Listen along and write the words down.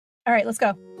All right, let's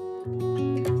go.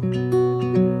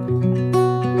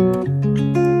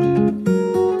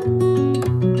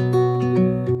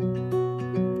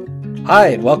 Hi,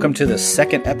 and welcome to the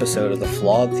second episode of the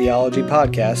Flawed Theology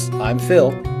Podcast. I'm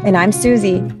Phil. And I'm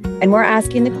Susie, and we're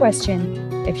asking the question,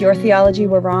 if your theology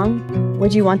were wrong,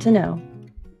 would you want to know?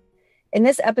 In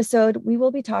this episode, we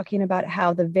will be talking about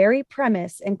how the very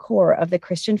premise and core of the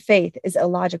Christian faith is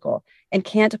illogical and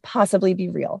can't possibly be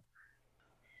real.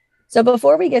 So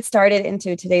before we get started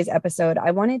into today's episode,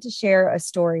 I wanted to share a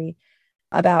story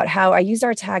about how I used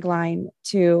our tagline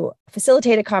to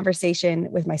facilitate a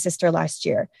conversation with my sister last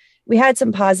year. We had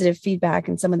some positive feedback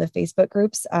in some of the Facebook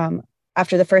groups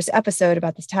after the first episode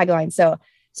about this tagline. So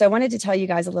I wanted to tell you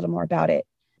guys a little more about it.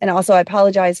 And also, I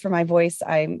apologize for my voice.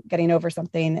 I'm getting over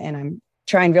something and I'm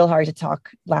trying real hard to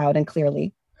talk loud and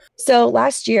clearly. So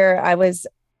last year, I was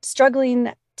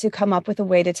struggling to come up with a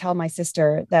way to tell my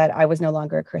sister that I was no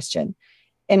longer a Christian.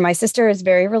 And my sister is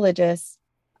very religious.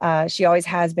 She always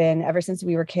has been ever since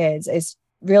we were kids. It's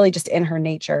really just in her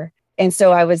nature. And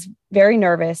so I was very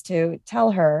nervous to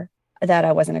tell her that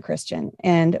I wasn't a Christian.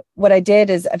 And what I did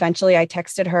is eventually I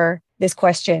texted her this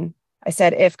question. I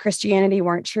said, if Christianity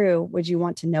weren't true, would you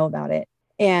want to know about it?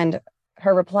 And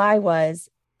her reply was,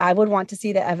 I would want to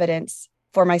see the evidence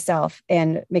for myself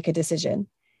and make a decision.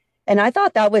 And I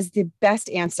thought that was the best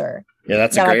answer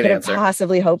That's that a I great could have answer.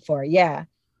 possibly hoped for. Yeah.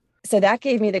 So that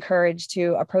gave me the courage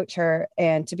to approach her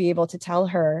and to be able to tell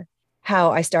her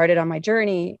how I started on my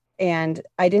journey. And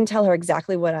I didn't tell her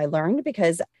exactly what I learned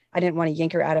because I didn't want to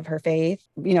yank her out of her faith,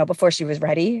 before she was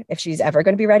ready, if she's ever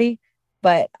going to be ready.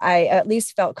 But I at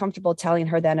least felt comfortable telling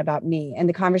her then about me. And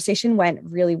the conversation went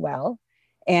really well.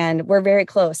 And we're very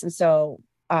close. And so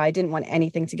I didn't want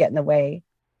anything to get in the way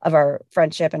of our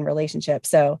friendship and relationship.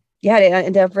 So yeah, it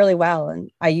ended up really well.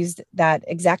 And I used that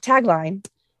exact tagline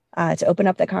to open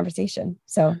up that conversation.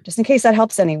 So just in case that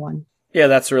helps anyone. Yeah,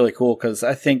 that's really cool because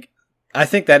I think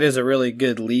that is a really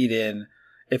good lead in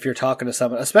if you're talking to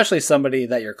someone, especially somebody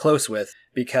that you're close with,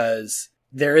 because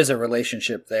there is a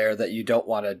relationship there that you don't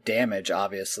want to damage,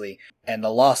 obviously. And the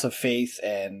loss of faith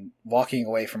and walking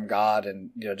away from God and,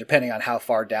 depending on how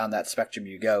far down that spectrum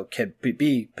you go, can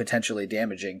be potentially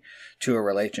damaging to a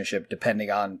relationship depending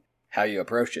on how you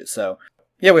approach it. So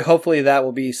yeah, hopefully that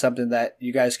will be something that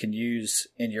you guys can use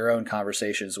in your own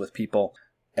conversations with people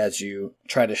as you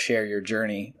try to share your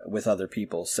journey with other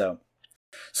people. So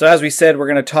as we said, we're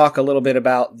going to talk a little bit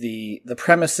about the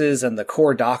premises and the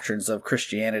core doctrines of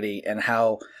Christianity and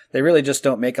how they really just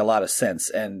don't make a lot of sense.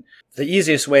 And the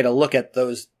easiest way to look at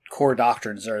those core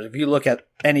doctrines are if you look at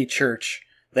any church,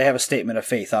 they have a statement of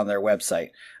faith on their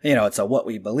website. It's a what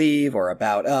we believe or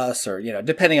about us or,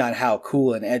 depending on how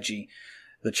cool and edgy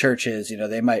the church is,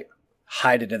 they might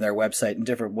hide it in their website in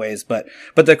different ways. But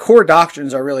the core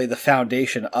doctrines are really the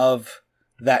foundation of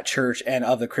that church and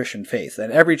of the Christian faith.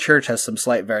 And every church has some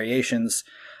slight variations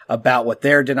about what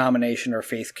their denomination or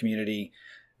faith community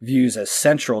views as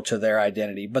central to their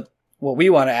identity. But what we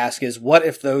want to ask is, what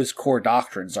if those core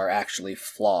doctrines are actually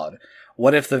flawed?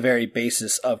 What if the very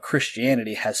basis of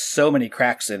Christianity has so many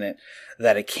cracks in it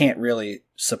that it can't really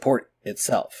support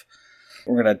itself?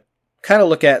 We're going to kind of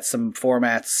look at some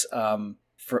formats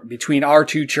between our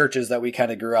two churches that we kind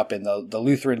of grew up in, the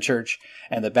Lutheran Church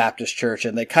and the Baptist Church,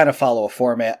 and they kind of follow a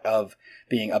format of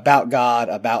being about God,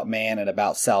 about man, and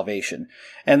about salvation.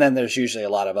 And then there's usually a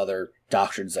lot of other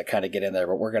doctrines that kind of get in there,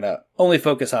 but we're going to only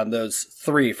focus on those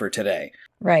three for today.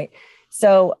 Right.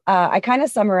 So I kind of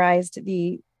summarized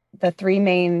the three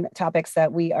main topics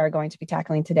that we are going to be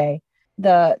tackling today.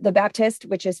 The Baptist,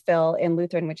 which is Phil, and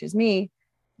Lutheran, which is me,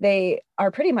 they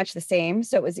are pretty much the same.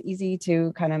 So it was easy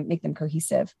to kind of make them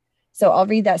cohesive. So I'll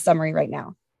read that summary right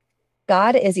now.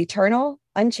 God is eternal,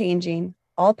 unchanging,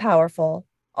 all-powerful,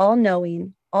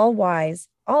 all-knowing, all-wise,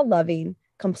 all-loving,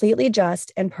 completely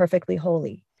just, and perfectly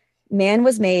holy. Man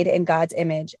was made in God's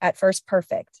image, at first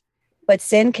perfect, but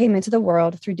sin came into the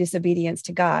world through disobedience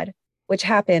to God, which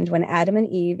happened when Adam and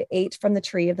Eve ate from the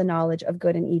tree of the knowledge of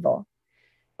good and evil.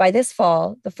 By this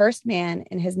fall, the first man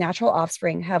and his natural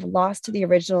offspring have lost the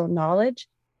original knowledge,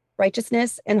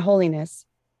 righteousness, and holiness,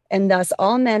 and thus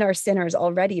all men are sinners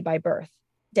already by birth,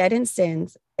 dead in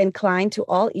sins, inclined to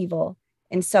all evil,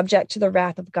 and subject to the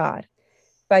wrath of God.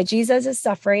 By Jesus'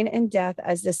 suffering and death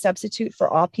as the substitute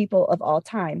for all people of all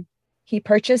time, he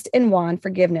purchased and won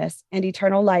forgiveness and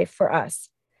eternal life for us.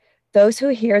 Those who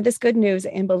hear this good news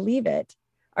and believe it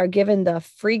are given the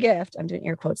free gift, I'm doing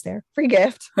air quotes there, free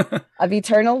gift of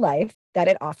eternal life that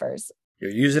it offers.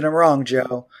 You're using them wrong,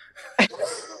 Joe.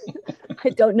 I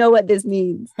don't know what this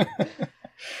means.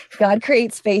 God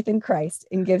creates faith in Christ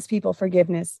and gives people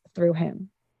forgiveness through him.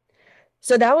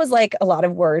 So that was like a lot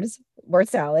of words, word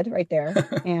salad right there.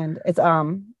 And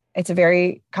it's a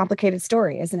very complicated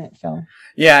story, isn't it, Phil?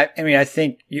 Yeah, I mean, I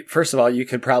think first of all, you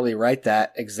could probably write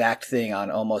that exact thing on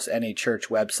almost any church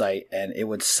website, and it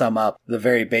would sum up the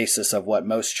very basis of what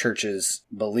most churches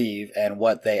believe and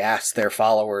what they ask their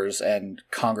followers and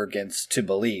congregants to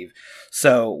believe.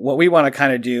 So what we want to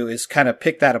kind of do is kind of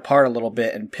pick that apart a little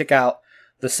bit and pick out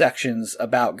the sections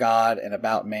about God and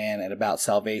about man and about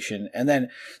salvation, and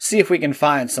then see if we can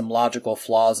find some logical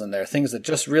flaws in there, things that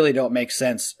just really don't make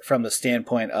sense from the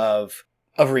standpoint of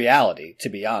reality, to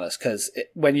be honest, because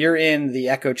when you're in the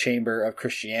echo chamber of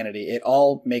Christianity, it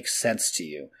all makes sense to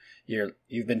you.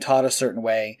 You've been taught a certain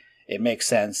way. It makes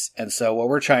sense. And so what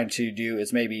we're trying to do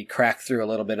is maybe crack through a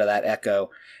little bit of that echo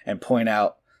and point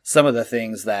out some of the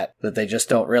things that they just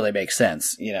don't really make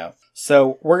sense, you know.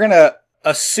 So we're going to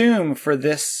assume for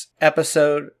this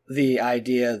episode the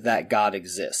idea that God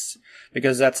exists,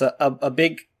 because that's a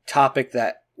big topic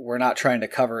that we're not trying to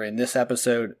cover in this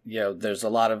episode. You know, there's a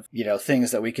lot of, you know,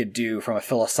 things that we could do from a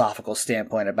philosophical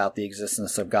standpoint about the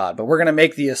existence of God. But we're going to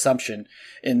make the assumption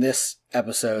in this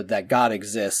episode that God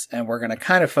exists, and we're going to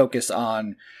kind of focus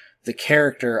on the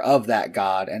character of that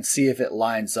God and see if it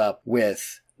lines up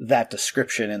with that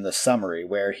description in the summary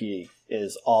where he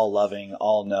is all loving,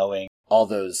 all knowing, all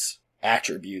those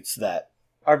attributes that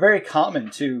are very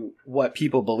common to what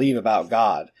people believe about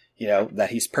God. You know, that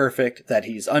he's perfect, that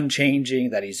he's unchanging,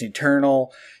 that he's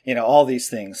eternal, you know, all these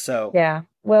things. So yeah,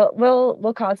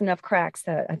 we'll cause enough cracks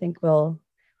that I think we'll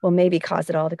maybe cause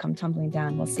it all to come tumbling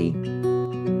down. We'll see.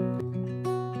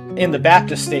 In the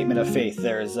Baptist Statement of Faith,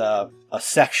 there's a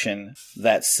section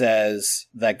that says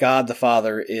that God the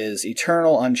Father is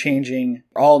eternal, unchanging,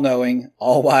 all-knowing,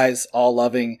 all-wise,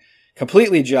 all-loving,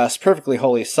 completely just, perfectly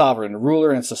holy, sovereign,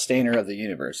 ruler and sustainer of the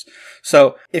universe.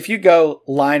 So if you go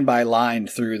line by line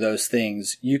through those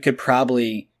things, you could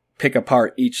probably pick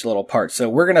apart each little part. So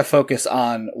we're going to focus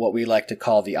on what we like to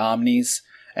call the omnis,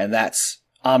 and that's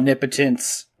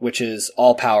omnipotence, which is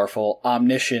all-powerful,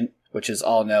 omniscient, which is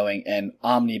all-knowing, and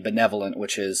omnibenevolent,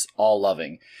 which is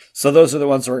all-loving. So those are the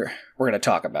ones we're going to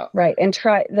talk about. Right. And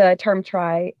the term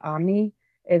tri-omni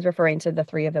is referring to the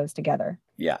three of those together.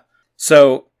 Yeah.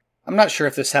 So I'm not sure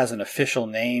if this has an official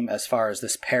name as far as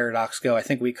this paradox go. I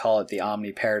think we call it the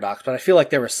Omni paradox, but I feel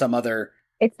like there was some other...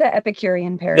 It's the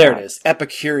Epicurean paradox. There it is,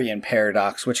 Epicurean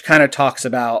paradox, which kind of talks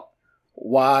about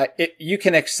why you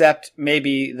can accept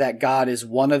maybe that God is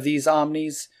one of these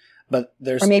omnis, but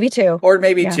there's... Or maybe two. Or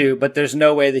maybe two, but there's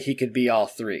no way that he could be all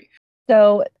three.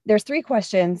 So there's three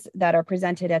questions that are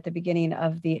presented at the beginning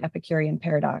of the Epicurean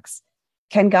paradox.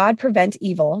 Can God prevent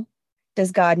evil?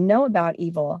 Does God know about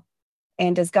evil?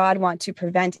 And does God want to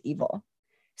prevent evil?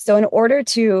 So in order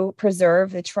to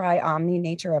preserve the tri-omni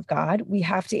nature of God, we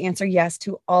have to answer yes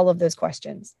to all of those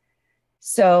questions.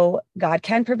 So God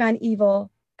can prevent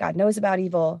evil. God knows about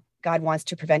evil. God wants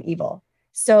to prevent evil.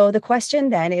 So the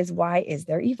question then is, why is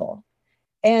there evil?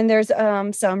 And there's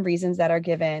some reasons that are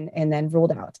given and then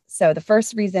ruled out. So the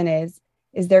first reason is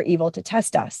there evil to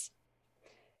test us?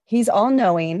 He's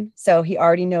all-knowing, so he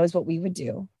already knows what we would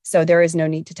do. So there is no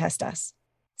need to test us.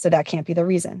 So that can't be the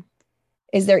reason.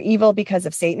 Is there evil because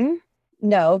of Satan?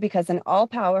 No, because an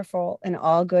all-powerful and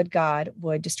all-good God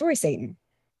would destroy Satan.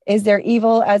 Is there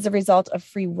evil as a result of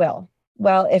free will?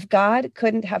 Well, if God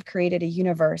couldn't have created a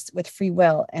universe with free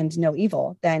will and no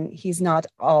evil, then he's not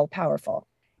all-powerful.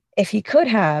 If he could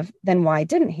have, then why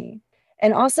didn't he?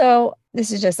 And also,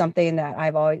 this is just something that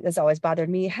has always bothered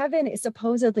me. Heaven is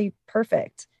supposedly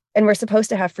perfect, and we're supposed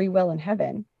to have free will in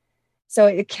heaven. So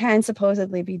it can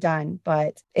supposedly be done,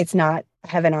 but it's not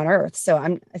heaven on earth. So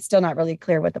it's still not really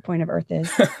clear what the point of earth is.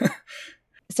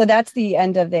 So that's the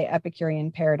end of the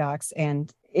Epicurean paradox, and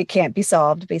it can't be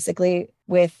solved basically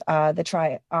with the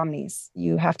tri-omnis.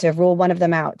 You have to rule one of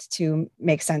them out to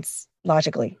make sense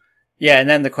logically. Yeah, and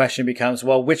then the question becomes,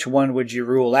 well, which one would you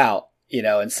rule out, you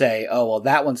know, and say, oh, well,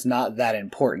 that one's not that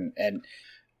important. And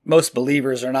most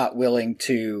believers are not willing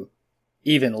to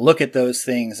even look at those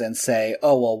things and say,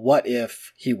 oh, well, what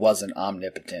if he wasn't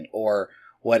omnipotent? Or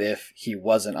what if he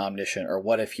wasn't omniscient? Or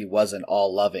what if he wasn't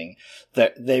all-loving?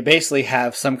 They basically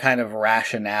have some kind of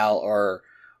rationale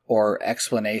or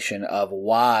explanation of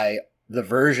why the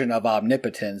version of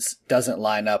omnipotence doesn't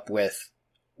line up with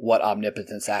what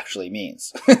omnipotence actually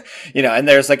means. You know, and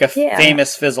there's like a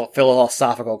famous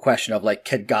philosophical question of like,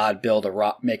 could God build a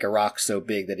rock, make a rock so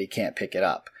big that he can't pick it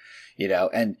up? You know,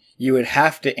 and you would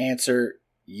have to answer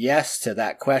yes to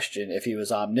that question if he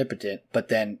was omnipotent, but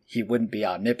then he wouldn't be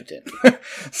omnipotent.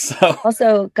 So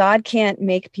also, God can't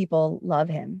make people love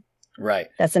him. Right.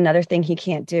 That's another thing he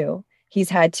can't do. He's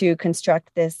had to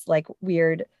construct this like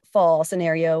weird fall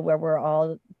scenario where we're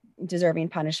all deserving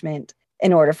punishment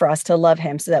in order for us to love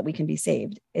him so that we can be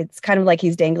saved. It's kind of like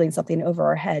he's dangling something over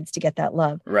our heads to get that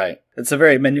love. Right. It's a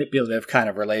very manipulative kind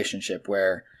of relationship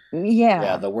where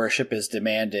the worship is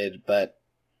demanded, but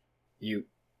he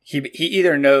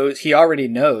either knows, he already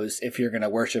knows if you're going to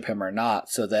worship him or not.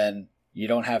 So then you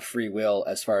don't have free will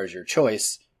as far as your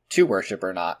choice to worship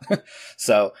or not.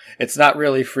 So it's not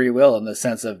really free will in the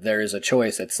sense of there is a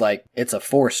choice. It's like, it's a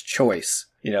forced choice.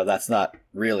 That's not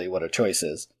really what a choice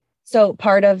is. So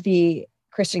part of the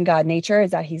Christian God nature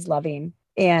is that he's loving.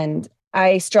 And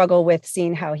I struggle with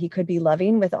seeing how he could be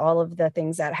loving with all of the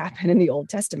things that happen in the Old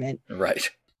Testament. Right.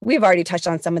 We've already touched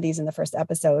on some of these in the first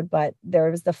episode, but there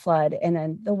was the flood. And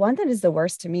then the one that is the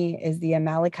worst to me is the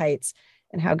Amalekites,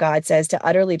 and how God says to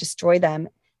utterly destroy them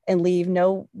and leave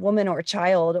no woman or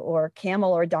child or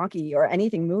camel or donkey or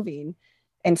anything moving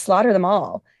and slaughter them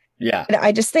all. Yeah. And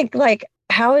I just think, like,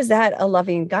 how is that a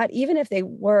loving God? Even if they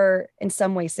were in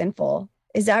some way sinful,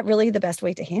 is that really the best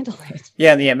way to handle it?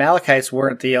 Yeah, and the Amalekites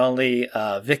weren't the only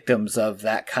victims of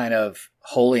that kind of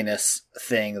holiness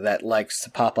thing that likes to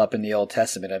pop up in the Old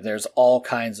Testament. And there's all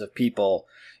kinds of people.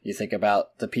 You think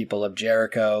about the people of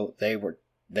Jericho,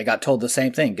 they got told the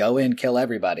same thing. Go in, kill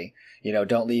everybody.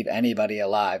 Don't leave anybody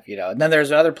alive. And then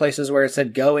there's other places where it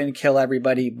said, go in, kill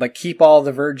everybody, but keep all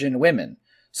the virgin women.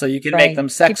 So you can make them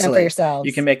sex slaves.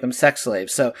 You can make them sex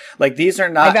slaves. So like, these are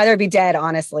not... I'd rather be dead,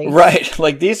 honestly. Right.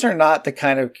 Like, these are not the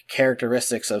kind of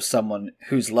characteristics of someone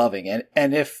who's loving.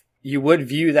 And if you would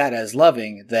view that as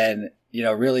loving, then,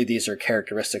 really these are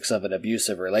characteristics of an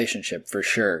abusive relationship for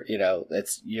sure.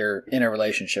 You're in a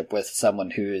relationship with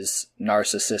someone who is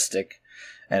narcissistic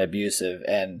and abusive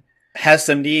and has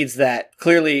some needs that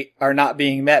clearly are not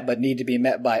being met, but need to be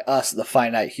met by us, the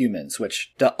finite humans,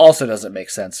 which also doesn't make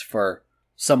sense for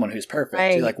someone who's perfect.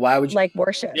 Right. Like, why would you like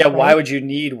worship? Yeah. Right? Why would you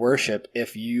need worship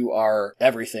if you are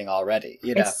everything already?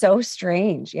 It's so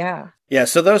strange. Yeah. Yeah.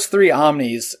 So those three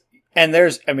omnis, and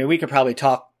we could probably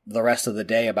talk the rest of the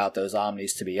day about those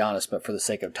omnis, to be honest, but for the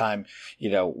sake of time,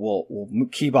 we'll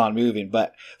keep on moving.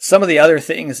 But some of the other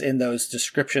things in those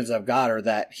descriptions of God are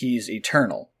that he's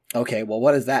eternal. Okay. Well,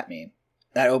 what does that mean?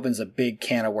 That opens a big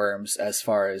can of worms as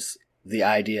far as the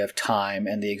idea of time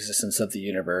and the existence of the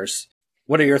universe.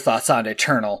 What are your thoughts on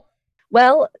eternal?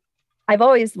 Well, I've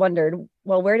always wondered,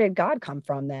 well, where did God come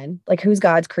from then? Like, who's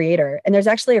God's creator? And there's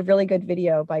actually a really good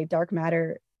video by Dark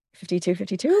Matter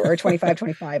 5252 or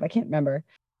 2525. I can't remember,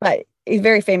 but he's a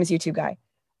very famous YouTube guy.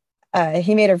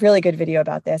 He made a really good video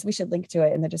about this. We should link to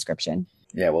it in the description.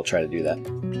 Yeah, we'll try to do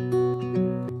that.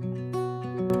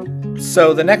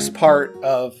 So the next part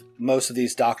of most of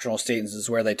these doctrinal statements is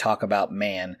where they talk about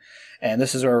man. And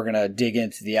this is where we're going to dig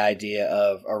into the idea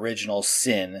of original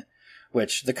sin,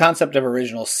 which the concept of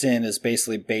original sin is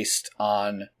basically based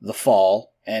on the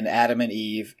fall and Adam and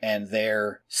Eve and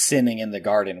their sinning in the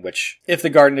garden, which if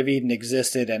the Garden of Eden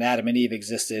existed and Adam and Eve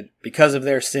existed, because of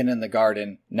their sin in the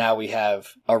garden, now we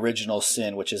have original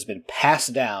sin, which has been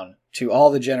passed down to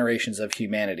all the generations of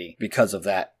humanity because of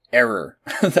that error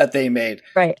that they made.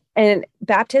 Right. And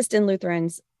Baptist and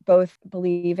Lutherans both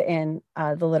believe in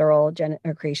the literal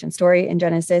creation story in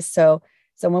Genesis. So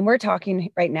when we're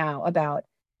talking right now about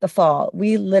the fall,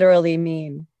 we literally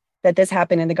mean that this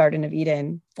happened in the Garden of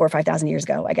Eden 4,000 or 5,000 years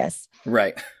ago, I guess.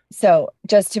 Right. So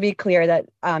just to be clear that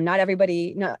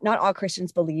not all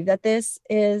Christians believe that this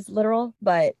is literal,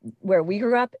 but where we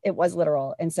grew up, it was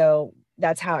literal. And so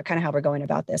that's how we're going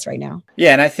about this right now.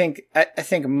 Yeah. And I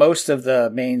think most of the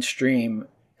mainstream,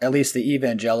 at least the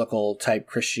evangelical type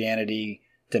Christianity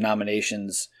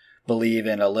denominations, believe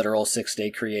in a literal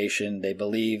 6-day creation. They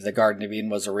believe the Garden of Eden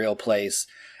was a real place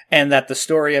and that the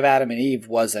story of Adam and Eve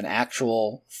was an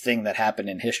actual thing that happened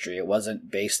in history. It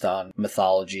wasn't based on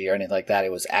mythology or anything like that.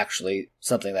 It was actually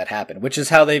something that happened, which is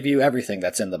how they view everything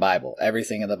that's in the Bible.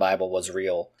 Everything in the Bible was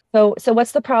real. So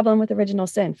what's the problem with original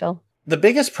sin, Phil? The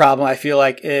biggest problem, I feel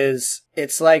like, is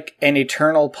it's like an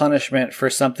eternal punishment for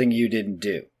something you didn't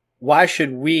do. Why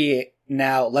should we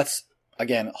now,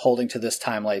 again, holding to this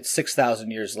timeline,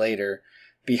 6,000 years later,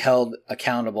 be held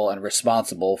accountable and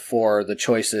responsible for the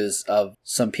choices of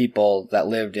some people that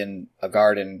lived in a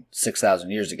garden 6,000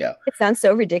 years ago? It sounds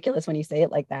so ridiculous when you say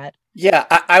it like that. Yeah,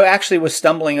 I actually was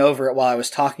stumbling over it while I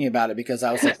was talking about it because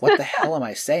I was like, what the hell am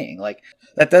I saying? Like,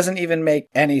 that doesn't even make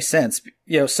any sense.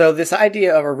 So this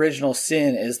idea of original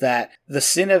sin is that the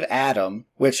sin of Adam,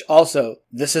 which also,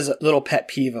 this is a little pet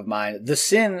peeve of mine, the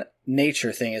sin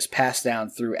nature thing is passed down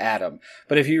through Adam.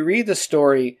 But if you read the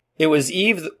story, it was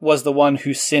Eve was the one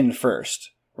who sinned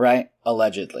first, right?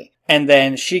 Allegedly. And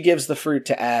then she gives the fruit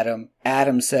to Adam.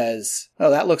 Adam says, oh,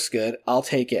 that looks good. I'll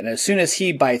take it. And as soon as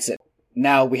he bites it,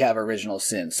 now we have original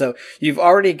sin. So you've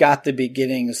already got the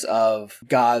beginnings of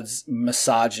God's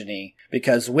misogyny,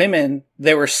 because women,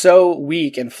 they were so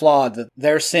weak and flawed that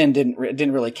their sin didn't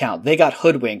really count. They got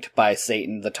hoodwinked by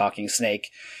Satan, the talking snake.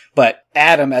 But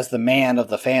Adam, as the man of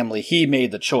the family, he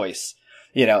made the choice.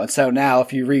 And so now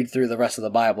if you read through the rest of the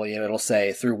Bible, it'll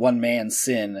say through one man's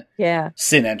sin,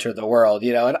 sin entered the world,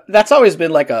 and that's always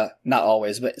been like not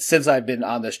always, but since I've been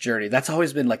on this journey, that's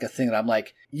always been like a thing that I'm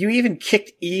like, you even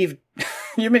kicked Eve.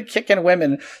 You've been kicking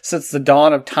women since the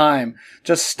dawn of time,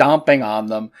 just stomping on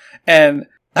them. And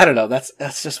I don't know,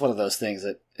 that's just one of those things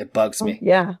that it bugs me.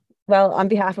 Yeah. Well, on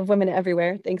behalf of women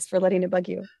everywhere, thanks for letting it bug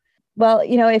you. Well,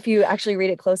 if you actually read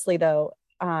it closely, though,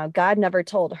 God never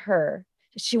told her.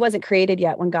 She wasn't created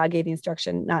yet when God gave the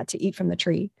instruction not to eat from the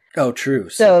tree. Oh, true.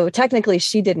 So technically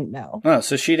she didn't know. Oh,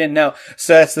 so she didn't know.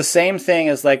 So it's the same thing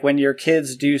as like when your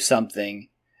kids do something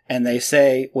and they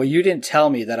say, well, you didn't tell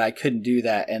me that I couldn't do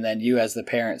that. And then you as the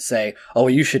parent say, oh,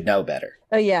 you should know better.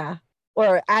 Oh, yeah.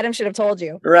 Or Adam should have told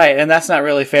you. Right. And that's not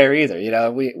really fair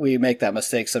either. We make that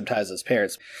mistake sometimes as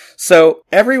parents. So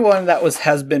everyone that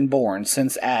has been born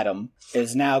since Adam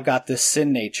is now got this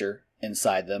sin nature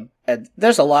inside them. And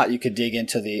there's a lot you could dig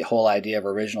into the whole idea of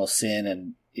original sin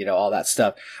and, all that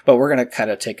stuff. But we're going to kind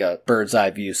of take a bird's eye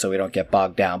view so we don't get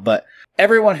bogged down. But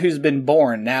everyone who's been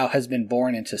born now has been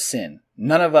born into sin.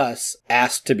 None of us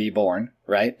asked to be born,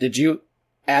 right? Did you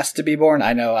ask to be born?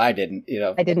 I know I didn't,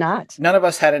 I did not. None of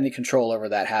us had any control over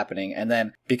that happening. And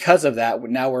then because of that,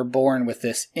 now we're born with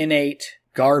this innate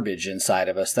garbage inside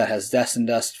of us that has destined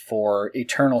us for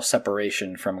eternal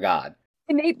separation from God.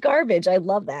 Innate garbage. I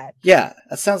love that. Yeah.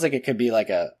 That sounds like it could be like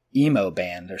a emo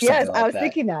band or something like that. Yes, I was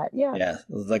thinking that. Yeah. Yeah.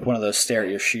 Like one of those stare at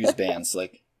your shoes bands.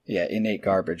 Like, yeah, innate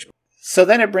garbage. So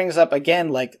then it brings up again,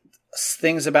 like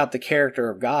things about the character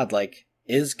of God. Like,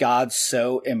 is God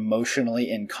so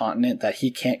emotionally incontinent that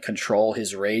he can't control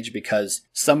his rage because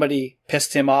somebody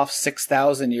pissed him off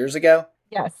 6,000 years ago?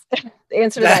 Yes. The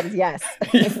answer to that is yes.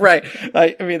 Right.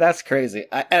 I mean, that's crazy.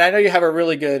 And I know you have a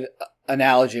really good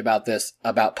analogy about this,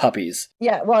 about puppies.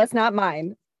 Yeah. Well, it's not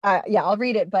mine. I'll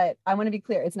read it, but I want to be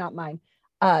clear. It's not mine.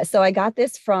 So I got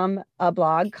this from a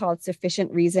blog called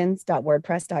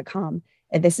sufficientreasons.wordpress.com.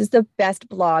 And this is the best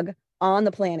blog on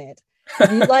the planet.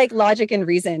 If you like logic and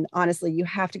reason, honestly, you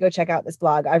have to go check out this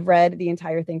blog. I've read the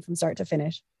entire thing from start to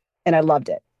finish, and I loved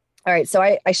it. All right. So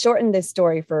I shortened this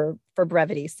story for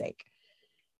brevity's sake.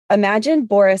 Imagine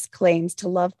Boris claims to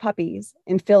love puppies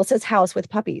and fills his house with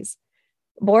puppies.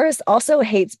 Boris also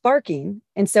hates barking,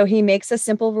 and so he makes a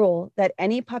simple rule that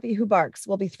any puppy who barks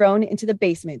will be thrown into the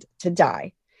basement to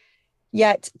die.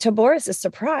 Yet, to Boris's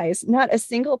surprise, not a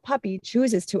single puppy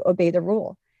chooses to obey the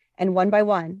rule. And one by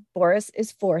one, Boris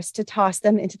is forced to toss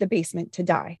them into the basement to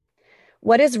die.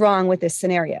 What is wrong with this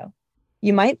scenario?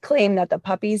 You might claim that the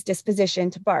puppy's disposition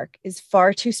to bark is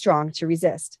far too strong to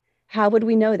resist. How would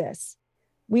we know this?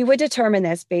 We would determine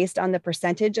this based on the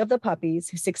percentage of the puppies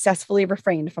who successfully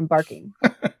refrained from barking.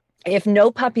 If no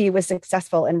puppy was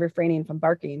successful in refraining from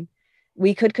barking,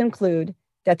 we could conclude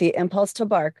that the impulse to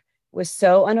bark was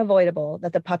so unavoidable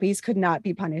that the puppies could not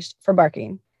be punished for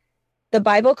barking. The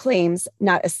Bible claims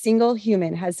not a single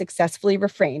human has successfully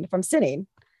refrained from sinning.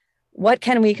 What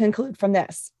can we conclude from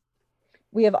this?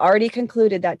 We have already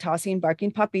concluded that tossing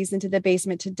barking puppies into the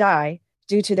basement to die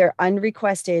due to their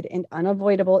unrequested and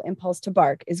unavoidable impulse to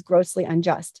bark is grossly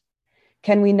unjust.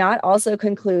 Can we not also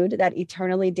conclude that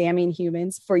eternally damning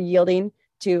humans for yielding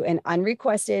to an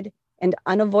unrequested and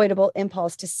unavoidable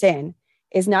impulse to sin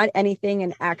is not anything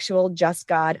an actual just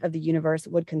God of the universe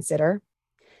would consider?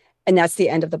 And that's the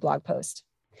end of the blog post.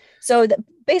 So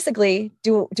basically,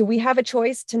 do we have a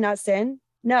choice to not sin?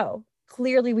 No,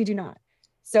 clearly we do not.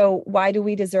 So why do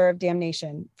we deserve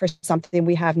damnation for something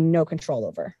we have no control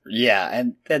over? Yeah,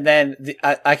 and then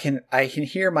I can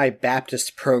hear my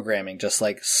Baptist programming just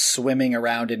like swimming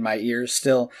around in my ears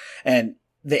still. And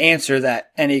the answer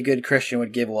that any good Christian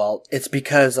would give, well, it's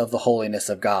because of the holiness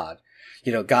of God.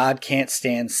 God can't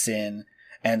stand sin.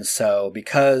 And so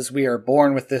because we are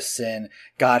born with this sin,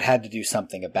 God had to do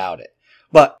something about it.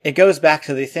 But it goes back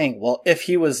to the thing, well, if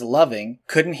he was loving,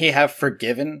 couldn't he have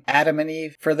forgiven Adam and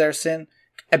Eve for their sin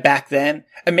back then?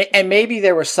 And maybe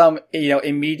there was some,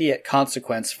 immediate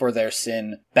consequence for their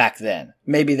sin back then.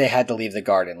 Maybe they had to leave the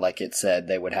garden like it said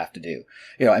they would have to do.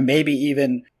 And maybe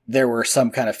even there were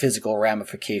some kind of physical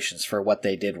ramifications for what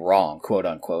they did wrong, quote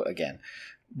unquote, again.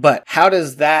 But how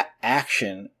does that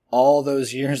action all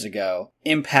those years ago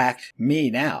impact me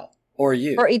now or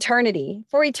you? For eternity.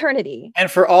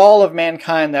 And for all of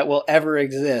mankind that will ever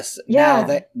exist.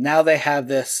 Yeah. Now they have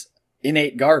this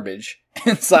innate garbage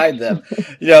inside them,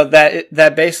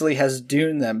 that basically has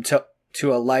doomed them to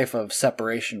to a life of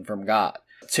separation from God.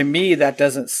 To me, that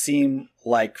doesn't seem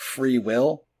like free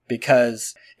will,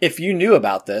 because if you knew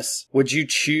about this, would you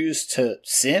choose to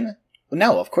sin?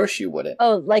 No, of course you wouldn't.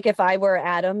 Oh, like if I were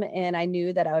Adam and I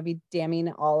knew that I would be damning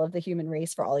all of the human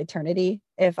race for all eternity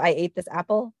if I ate this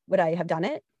apple, would I have done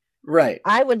it? Right.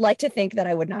 I would like to think that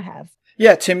I would not have.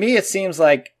 Yeah, to me, it seems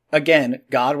like, again,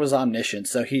 God was omniscient,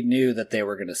 so he knew that they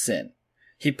were going to sin.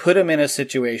 He put them in a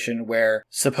situation where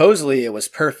supposedly it was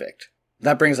perfect.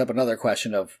 That brings up another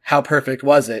question of how perfect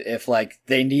was it if, like,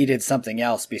 they needed something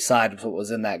else besides what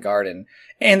was in that garden.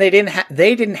 And they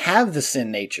didn't have the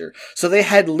sin nature. So they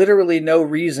had literally no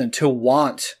reason to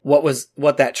want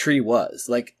what that tree was.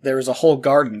 Like, there was a whole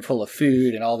garden full of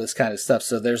food and all this kind of stuff.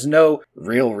 So there's no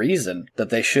real reason that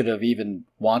they should have even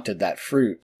wanted that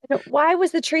fruit. Why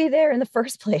was the tree there in the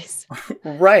first place?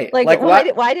 Right. Like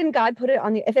why didn't God put it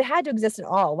on if it had to exist at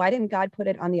all, why didn't God put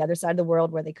it on the other side of the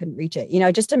world where they couldn't reach it?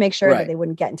 Just to make sure that they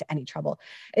wouldn't get into any trouble.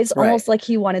 It's almost like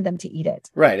he wanted them to eat it.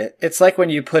 Right. It's like when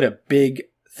you put a big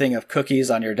thing of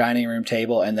cookies on your dining room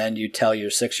table and then you tell your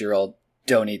 6-year-old,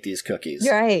 don't eat these cookies.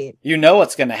 Right. You know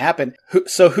what's going to happen.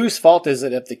 So whose fault is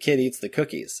it if the kid eats the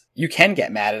cookies? You can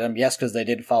get mad at them, yes, because they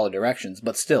didn't follow directions,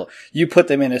 but still, you put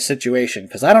them in a situation,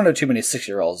 because I don't know too many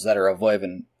 6-year-olds that are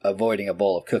avoiding a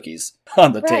bowl of cookies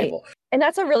on the table. And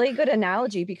that's a really good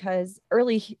analogy, because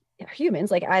early humans,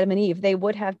 like Adam and Eve, they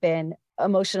would have been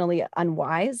emotionally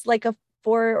unwise, like a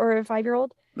 4 or a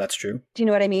 5-year-old. That's true. Do you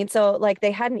know what I mean? So like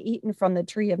they hadn't eaten from the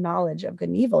tree of knowledge of good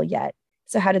and evil yet.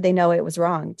 So how did they know it was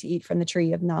wrong to eat from the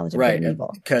tree of knowledge of good and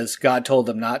evil? Because God told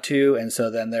them not to. And so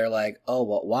then they're like, oh,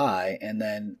 well, why? And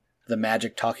then the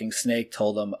magic talking snake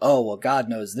told them, oh, well, God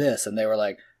knows this. And they were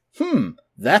like,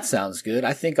 that sounds good.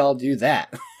 I think I'll do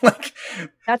that.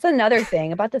 That's another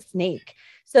thing about the snake.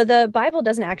 So the Bible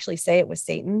doesn't actually say it was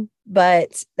Satan,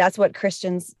 but that's what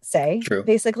Christians say. True.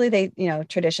 Basically, they,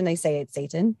 tradition, they say it's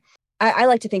Satan. I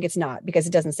like to think it's not, because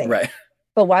it doesn't say right. it.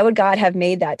 But why would God have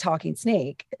made that talking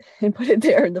snake and put it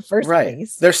there in the first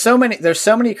place? There's so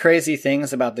many crazy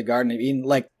things about the Garden of Eden.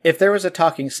 Like, if there was a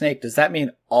talking snake, does that mean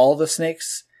all the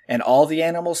snakes and all the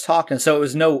animals talked? And so it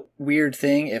was no weird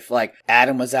thing if, like,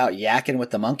 Adam was out yakking with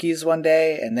the monkeys one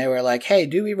day and they were like, hey,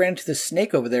 dude, we ran into this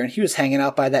snake over there and he was hanging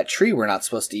out by that tree we're not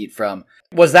supposed to eat from.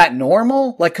 Was that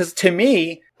normal? Like, because to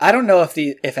me, I don't know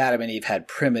if Adam and Eve had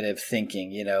primitive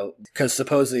thinking, because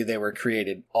supposedly they were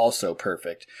created also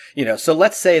perfect, so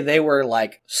let's say they were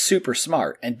like super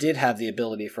smart and did have the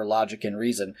ability for logic and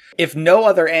reason. If no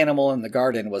other animal in the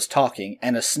garden was talking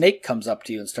and a snake comes up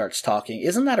to you and starts talking,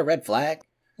 isn't that a red flag?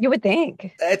 You would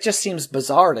think. It just seems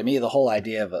bizarre to me, the whole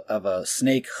idea of a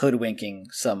snake hoodwinking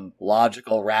some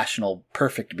logical, rational,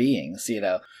 perfect beings,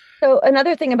 So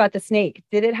another thing about the snake,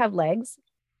 did it have legs?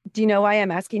 Do you know why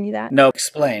I'm asking you that? No,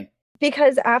 explain.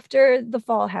 Because after the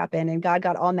fall happened and God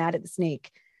got all mad at the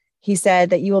snake, he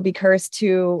said that you will be cursed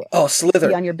to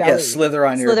slither on your belly. Yeah, slither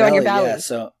on your belly. Yeah,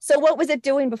 so what was it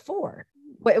doing before?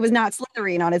 It was not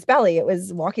slithering on its belly. It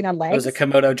was walking on legs. It was a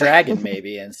Komodo dragon,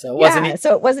 maybe, and so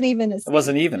so it wasn't even a snake. It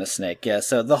wasn't even a snake. Yeah,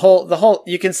 so the whole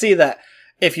you can see that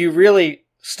if you really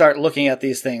start looking at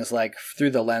these things like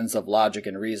through the lens of logic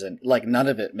and reason, like none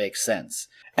of it makes sense.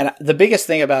 And the biggest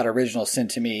thing about original sin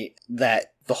to me,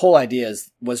 that the whole idea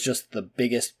was just the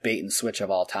biggest bait and switch of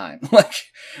all time.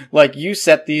 Like you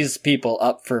set these people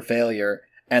up for failure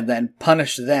and then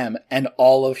punish them and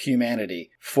all of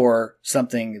humanity for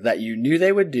something that you knew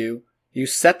they would do, you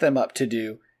set them up to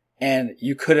do, and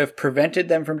you could have prevented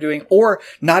them from doing, or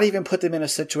not even put them in a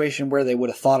situation where they would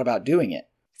have thought about doing it.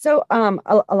 So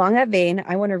along that vein,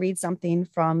 I want to read something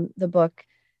from the book,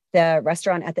 The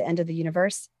Restaurant at the End of the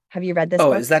Universe. Have you read this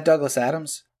book? Is that Douglas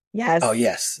Adams? Yes. Oh,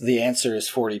 yes. The answer is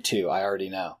 42. I already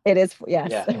know. It is. Yes.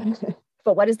 Yeah.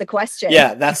 But what is the question?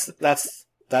 Yeah, that's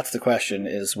the question,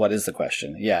 is what is the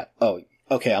question? Yeah. Oh,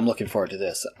 okay. I'm looking forward to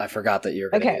this. I forgot that you were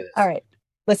going to do this. All right.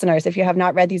 Listeners, if you have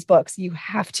not read these books, you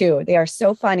have to. They are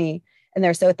so funny and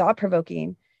they're so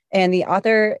thought-provoking. And the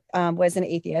author was an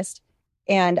atheist.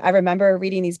 And I remember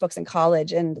reading these books in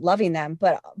college and loving them.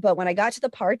 But when I got to the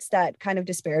parts that kind of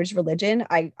disparaged religion,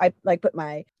 I like put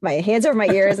my hands over my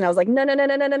ears and I was like, no, I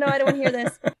don't want to hear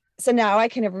this. So now I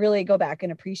can really go back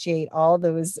and appreciate all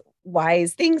those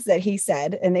wise things that he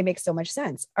said, and they make so much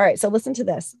sense. All right, so listen to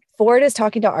this. Ford is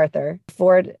talking to Arthur.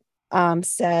 Ford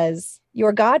says,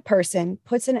 your God person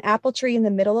puts an apple tree in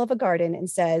the middle of a garden and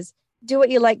says, do what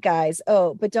you like, guys.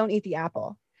 Oh, but don't eat the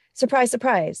apple. Surprise,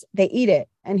 surprise. They eat it.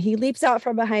 And he leaps out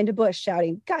from behind a bush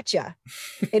shouting, gotcha.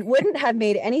 It wouldn't have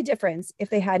made any difference if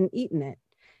they hadn't eaten it.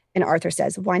 And Arthur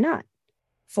says, why not?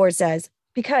 Ford says,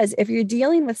 Because if you're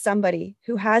dealing with somebody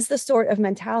who has the sort of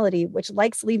mentality which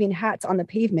likes leaving hats on the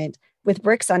pavement with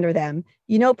bricks under them,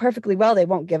 you know perfectly well they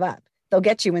won't give up. They'll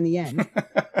get you in the end.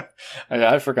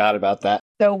 I forgot about that.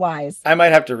 So wise. I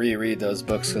might have to reread those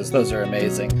books because those are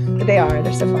amazing. They are.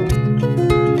 They're so funny.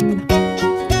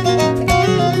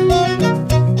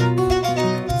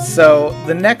 So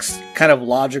the next kind of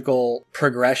logical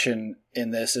progression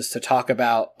in this is to talk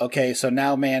about, okay, so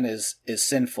now man is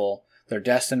sinful. They're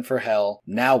destined for hell.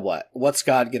 Now what? What's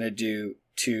God going to do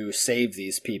to save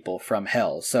these people from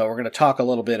hell? So we're going to talk a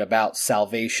little bit about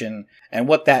salvation and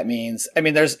what that means. I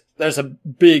mean, there's a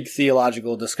big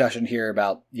theological discussion here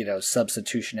about,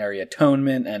 substitutionary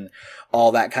atonement and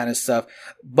all that kind of stuff.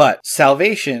 But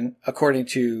salvation, according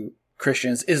to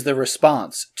Christians, is the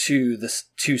response to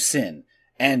sin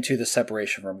and to the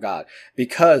separation from God.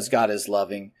 Because God is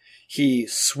loving, he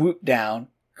swooped down.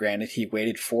 Granted, he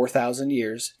waited 4,000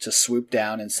 years to swoop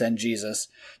down and send Jesus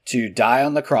to die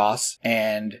on the cross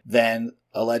and then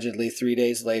allegedly 3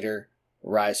 days later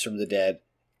rise from the dead,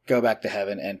 go back to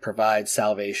heaven and provide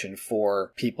salvation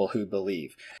for people who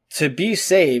believe. To be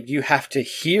saved, you have to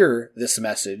hear this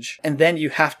message and then you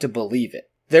have to believe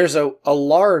it. There's a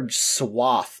large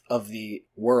swath of the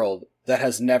world that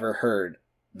has never heard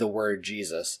the word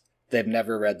Jesus. They've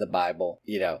never read the Bible,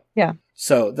 Yeah.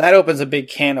 So that opens a big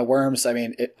can of worms. I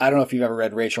mean, I don't know if you've ever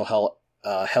read Rachel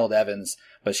Held Evans,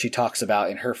 but she talks about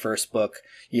in her first book,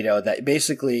 that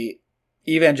basically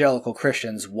evangelical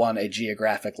Christians won a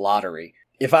geographic lottery.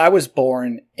 If I was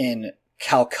born in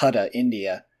Calcutta,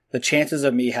 India, the chances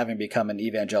of me having become an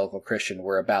evangelical Christian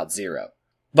were about 0.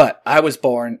 But I was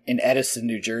born in Edison,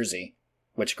 New Jersey,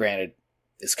 which granted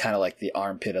is kind of like the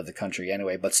armpit of the country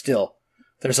anyway, but still,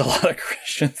 there's a lot of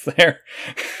Christians there.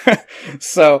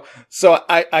 So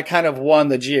I kind of won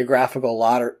the geographical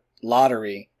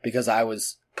lottery because I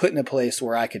was put in a place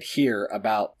where I could hear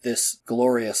about this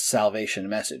glorious salvation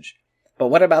message. But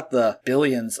what about the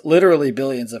billions, literally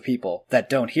billions of people that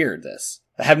don't hear this,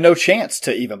 that have no chance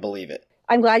to even believe it?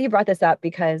 I'm glad you brought this up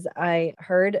because I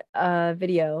heard a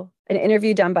video, an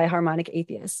interview done by Harmonic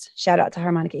Atheist. Shout out to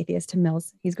Harmonic Atheist, Tim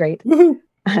Mills. He's great. Woohoo!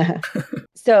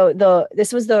 So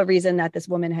this was the reason that this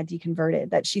woman had deconverted,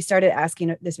 that she started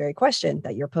asking this very question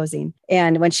that you're posing.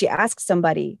 And when she asked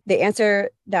somebody, the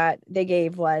answer that they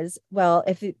gave was, well,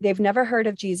 if they've never heard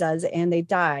of Jesus and they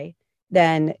die,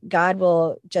 then God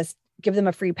will just give them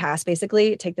a free pass,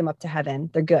 basically take them up to heaven.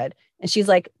 They're good. And she's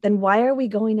like, then why are we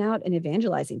going out and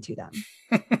evangelizing to them?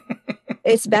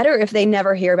 It's better if they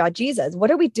never hear about Jesus. What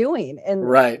are we doing? And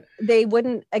right. They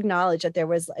wouldn't acknowledge that there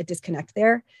was a disconnect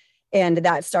there. And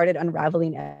that started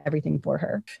unraveling everything for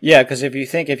her. Yeah, because if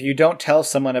you don't tell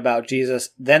someone about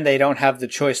Jesus, then they don't have the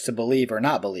choice to believe or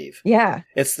not believe. Yeah.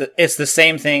 It's the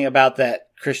same thing about that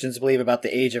Christians believe about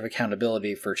the age of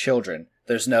accountability for children.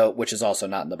 Which is also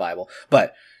not in the Bible,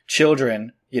 but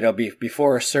children,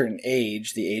 before a certain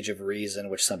age, the age of reason,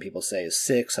 which some people say is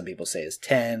 6, some people say is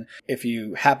 10. If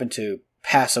you happen to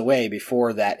pass away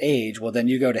before that age, well, then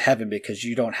you go to heaven because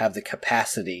you don't have the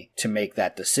capacity to make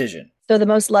that decision. So the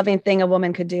most loving thing a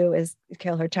woman could do is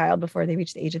kill her child before they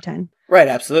reach the age of 10. Right,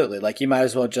 absolutely. Like you might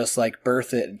as well just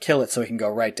birth it and kill it so it can go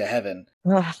right to heaven.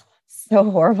 Ugh,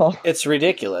 so horrible. It's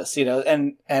ridiculous,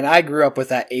 and I grew up with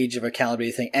that age of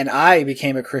accountability thing, and I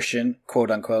became a Christian,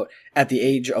 quote unquote, at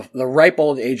the ripe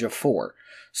old age of 4.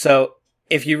 So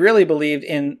if you really believed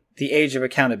in the age of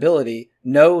accountability,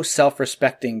 no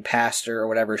self-respecting pastor or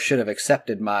whatever should have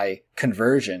accepted my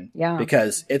conversion. Yeah.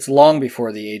 Because it's long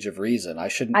before the age of reason.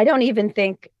 I don't even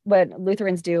think what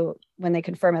Lutherans do when they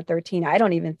confirm at 13, I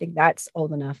don't even think that's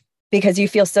old enough, because you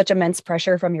feel such immense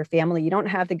pressure from your family. You don't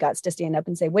have the guts to stand up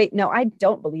and say, wait, no, I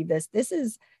don't believe this. This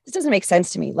doesn't make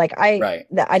sense to me. I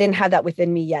didn't have that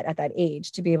within me yet at that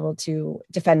age to be able to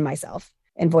defend myself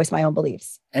and voice my own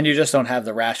beliefs. And you just don't have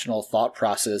the rational thought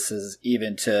processes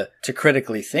even to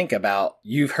critically think about.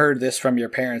 You've heard this from your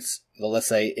parents, well, let's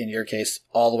say in your case,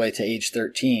 all the way to age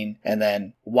 13. And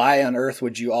then why on earth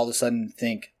would you all of a sudden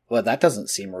think, well, that doesn't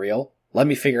seem real. Let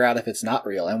me figure out if it's not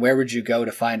real. And where would you go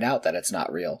to find out that it's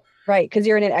not real? Right. Because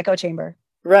you're in an echo chamber.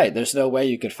 Right. There's no way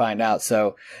you could find out.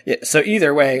 So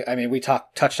either way, I mean, we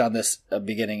touched on this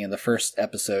beginning in the first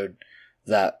episode,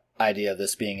 that idea of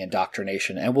this being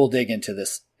indoctrination, and we'll dig into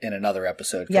this in another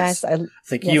episode. Yes, I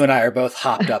think you and I are both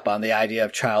hopped up on the idea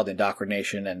of child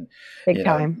indoctrination and big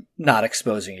time not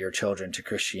exposing your children to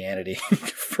Christianity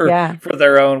for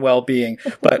their own well-being.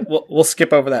 But we'll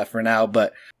skip over that for now.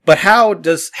 But how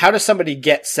does somebody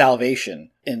get salvation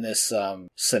in this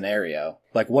scenario?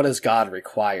 Like, what does God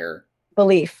require?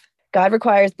 Belief. God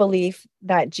requires belief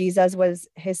that Jesus was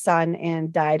his son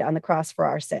and died on the cross for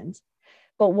our sins.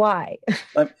 but why?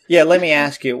 Yeah, let me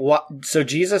ask you. So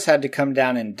Jesus had to come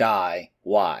down and die.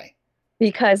 Why?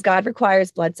 Because God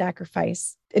requires blood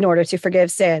sacrifice in order to forgive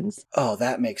sins. Oh,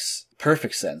 that makes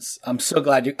perfect sense. I'm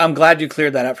glad you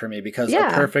cleared that up for me, because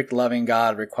a perfect loving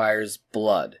God requires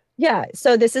blood. Yeah.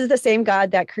 So this is the same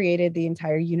God that created the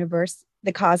entire universe,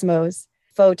 the cosmos,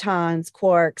 photons,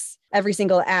 quarks, every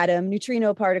single atom,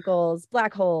 neutrino particles,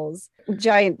 black holes,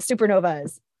 giant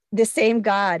supernovas. The same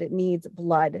God needs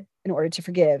blood in order to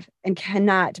forgive and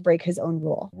cannot break his own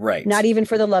rule. Right. Not even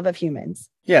for the love of humans.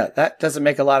 Yeah, that doesn't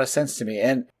make a lot of sense to me.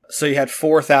 And so you had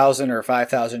 4,000 or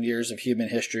 5,000 years of human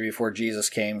history before Jesus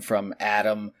came, from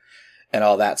Adam and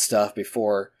all that stuff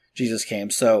before Jesus came.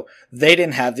 So they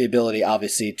didn't have the ability,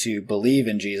 obviously, to believe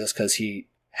in Jesus because he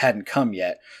hadn't come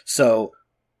yet. So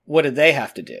what did they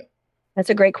have to do? That's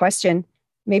a great question.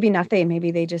 Maybe nothing. Maybe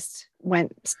they just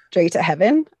went straight to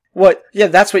heaven. Yeah,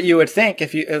 that's what you would think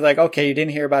if you like, okay, you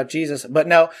didn't hear about Jesus. But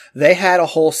no, they had a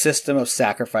whole system of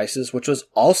sacrifices, which was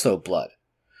also blood.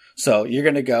 So you're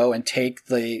going to go and take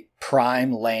the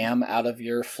prime lamb out of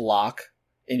your flock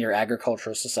in your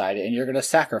agricultural society, and you're going to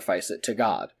sacrifice it to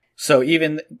God. So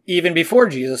even before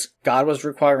Jesus, God was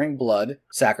requiring blood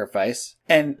sacrifice.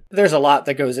 And there's a lot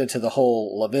that goes into the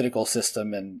whole Levitical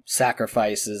system and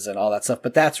sacrifices and all that stuff.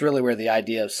 But that's really where the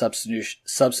idea of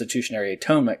substitutionary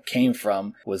atonement came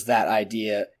from, was that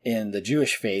idea in the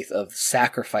Jewish faith of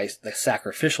sacrifice, the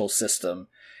sacrificial system.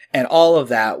 And all of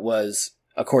that was,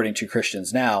 according to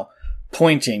Christians now,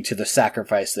 pointing to the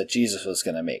sacrifice that Jesus was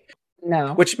going to make.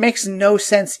 No. Which makes no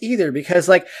sense either, because,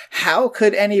 like, how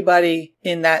could anybody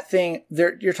in that thing,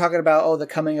 you're talking about, the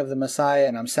coming of the Messiah,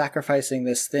 and I'm sacrificing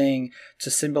this thing to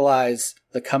symbolize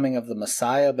the coming of the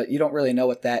Messiah, but you don't really know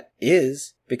what that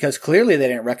is, because clearly they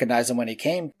didn't recognize him when he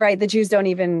came. Right. The Jews don't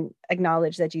even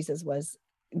acknowledge that Jesus was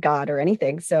God or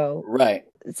anything. So, right.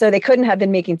 So they couldn't have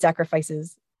been making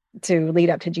sacrifices to lead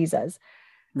up to Jesus.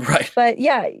 Right. But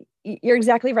yeah, you're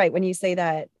exactly right when you say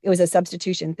that it was a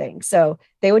substitution thing. So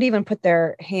they would even put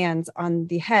their hands on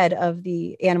the head of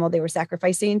the animal they were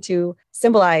sacrificing to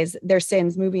symbolize their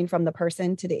sins moving from the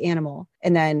person to the animal.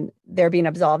 And then they're being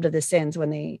absolved of the sins when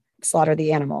they slaughter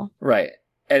the animal. Right.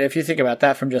 And if you think about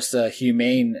that from just a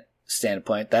humane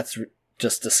standpoint, that's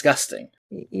just disgusting.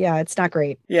 Yeah, it's not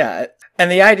great. Yeah. And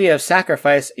the idea of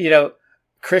sacrifice,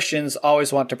 Christians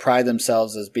always want to pride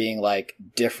themselves as being, like,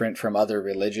 different from other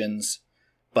religions,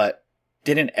 but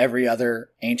didn't every other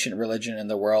ancient religion in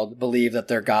the world believe that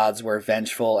their gods were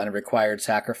vengeful and required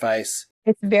sacrifice?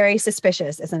 It's very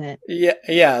suspicious, isn't it?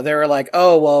 Yeah. They were like,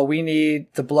 oh, well, we need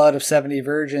the blood of 70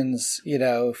 virgins,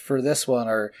 for this one.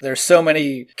 Or there's so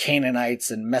many Canaanites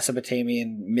and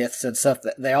Mesopotamian myths and stuff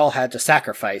that they all had to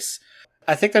sacrifice.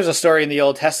 I think there's a story in the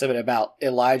Old Testament about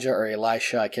Elijah or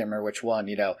Elisha, I can't remember which one,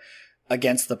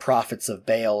 against the prophets of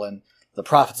Baal, and the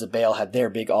prophets of Baal had their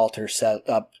big altar set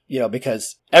up,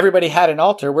 because everybody had an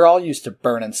altar. We're all used to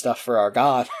burning stuff for our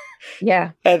God.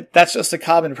 Yeah. And that's just a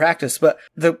common practice. But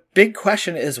the big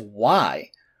question is why?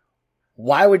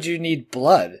 Why would you need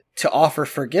blood to offer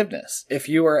forgiveness if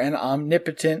you are an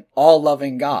omnipotent,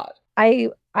 all-loving God?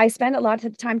 I spent a lot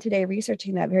of time today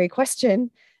researching that very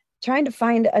question, trying to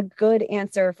find a good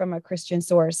answer from a Christian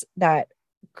source that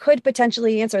could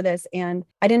potentially answer this. And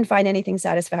I didn't find anything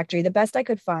satisfactory. The best I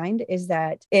could find is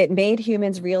that it made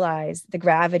humans realize the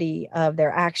gravity of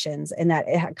their actions and that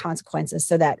it had consequences,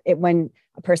 so that when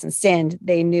a person sinned,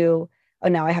 they knew, oh,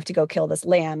 now I have to go kill this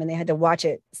lamb. And they had to watch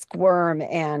it squirm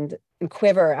and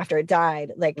quiver after it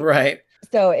died. Right.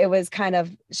 So it was kind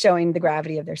of showing the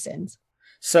gravity of their sins.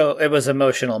 So it was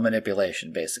emotional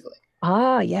manipulation, basically.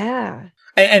 Ah, yeah.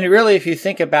 And really, if you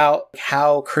think about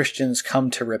how Christians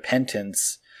come to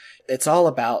repentance, it's all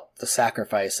about the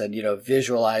sacrifice and,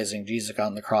 visualizing Jesus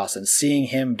on the cross and seeing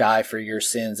him die for your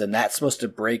sins. And that's supposed to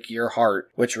break your heart,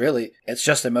 which really, it's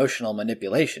just emotional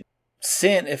manipulation.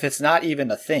 Sin, if it's not even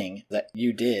a thing that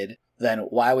you did, then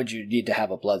why would you need to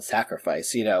have a blood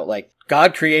sacrifice?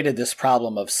 God created this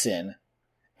problem of sin,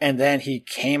 and then he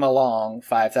came along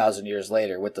 5,000 years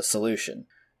later with the solution.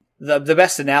 The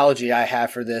best analogy I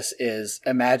have for this is,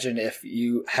 imagine if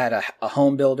you had a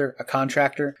home builder, a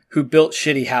contractor, who built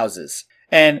shitty houses.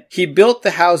 And he built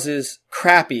the houses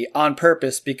crappy on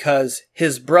purpose because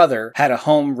his brother had a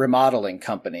home remodeling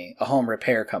company, a home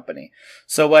repair company.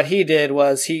 So what he did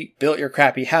was he built your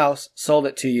crappy house, sold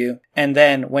it to you, and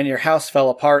then when your house fell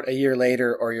apart a year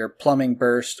later, or your plumbing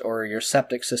burst, or your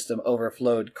septic system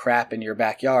overflowed crap in your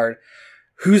backyard,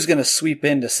 who's going to sweep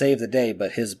in to save the day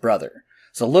but his brother?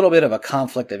 It's a little bit of a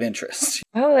conflict of interest.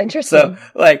 Oh, interesting. So,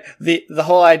 the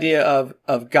whole idea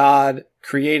of God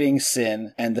creating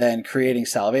sin and then creating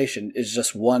salvation is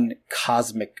just one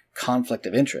cosmic conflict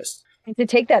of interest. And to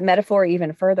take that metaphor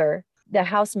even further, the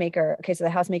housemaker, okay, so the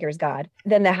housemaker is God,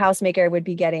 then the housemaker would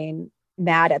be getting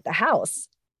mad at the house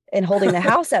and holding the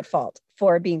house at fault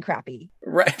for being crappy.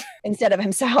 Right. Instead of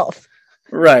himself.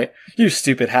 Right. You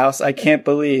stupid house. I can't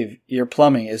believe your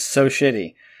plumbing is so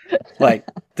shitty. Like,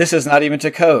 this is not even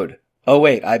to code. Oh,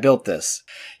 wait, I built this.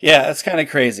 Yeah, it's kind of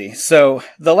crazy. So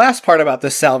the last part about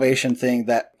this salvation thing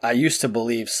that I used to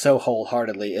believe so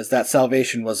wholeheartedly is that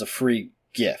salvation was a free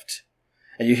gift.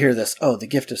 And you hear this, oh, the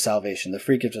gift of salvation, the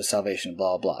free gift of salvation,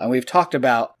 blah, blah. And we've talked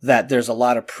about that there's a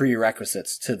lot of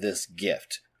prerequisites to this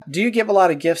gift. Do you give a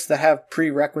lot of gifts that have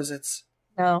prerequisites?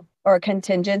 No. Or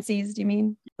contingencies, do you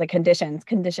mean? Like conditions.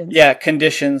 Yeah,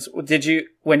 conditions. Did you,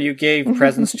 when you gave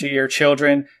presents to your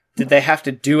children, did they have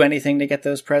to do anything to get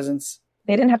those presents?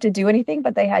 They didn't have to do anything,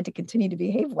 but they had to continue to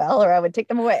behave well or I would take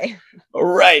them away.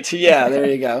 Right. Yeah, there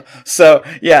you go. So,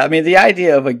 yeah, I mean, the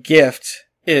idea of a gift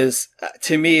is,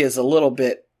 to me, is a little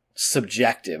bit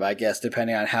subjective, I guess,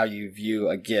 depending on how you view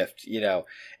a gift, you know,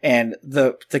 and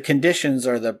the conditions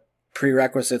or the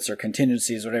prerequisites or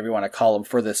contingencies, whatever you want to call them,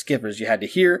 for this gift is you had to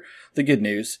hear the good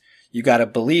news, you got to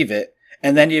believe it,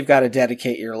 and then you've got to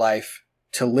dedicate your life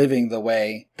to living the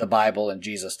way the Bible and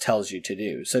Jesus tells you to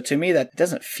do. So to me, that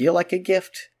doesn't feel like a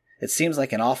gift. It seems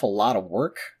like an awful lot of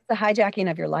work. The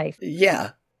hijacking of your life.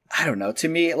 Yeah. I don't know. To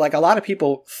me, like, a lot of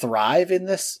people thrive in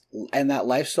that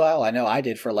lifestyle. I know I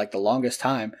did for like the longest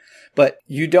time, but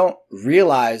you don't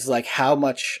realize like how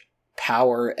much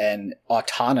power and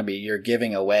autonomy you're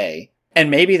giving away. And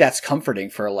maybe that's comforting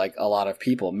for like a lot of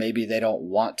people. Maybe they don't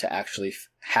want to actually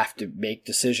have to make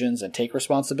decisions and take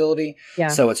responsibility. Yeah.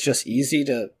 So it's just easy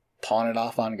to pawn it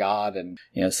off on God and,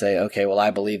 you know, say, okay, well,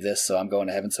 I believe this, so I'm going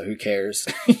to heaven, so who cares?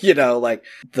 You know, like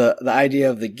the idea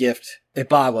of the gift, it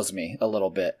boggles me a little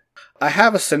bit. I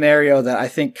have a scenario that I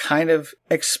think kind of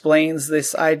explains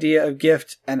this idea of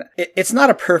gift, and it's not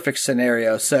a perfect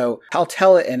scenario, so I'll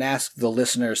tell it and ask the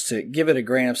listeners to give it a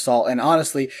grain of salt. And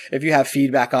honestly, if you have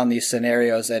feedback on these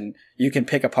scenarios and you can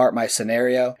pick apart my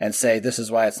scenario and say this is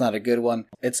why it's not a good one,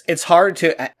 it's hard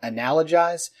to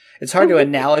analogize. It's hard to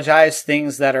analogize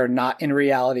things that are not in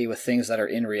reality with things that are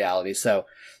in reality. So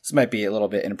this might be a little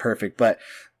bit imperfect, but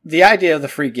the idea of the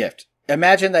free gift.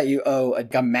 Imagine that you owe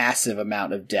a massive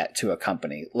amount of debt to a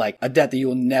company, like a debt that you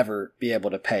will never be able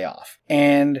to pay off.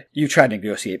 And you tried to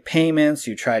negotiate payments,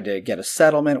 you tried to get a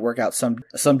settlement, work out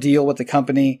some deal with the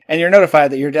company, and you're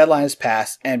notified that your deadline is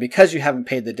passed, and because you haven't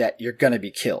paid the debt, you're gonna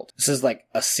be killed. This is like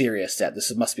a serious debt.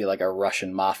 This must be like a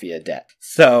Russian mafia debt.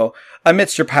 So,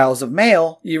 amidst your piles of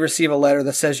mail, you receive a letter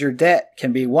that says your debt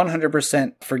can be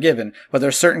 100% forgiven, but there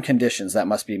are certain conditions that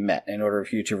must be met in order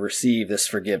for you to receive this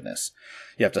forgiveness.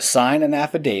 You have to sign an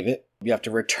affidavit. You have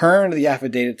to return the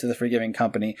affidavit to the forgiving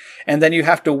company. And then you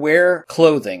have to wear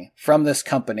clothing from this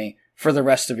company for the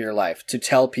rest of your life to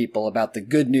tell people about the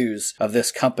good news of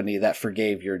this company that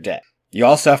forgave your debt. You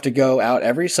also have to go out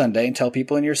every Sunday and tell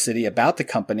people in your city about the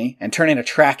company and turn in a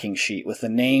tracking sheet with the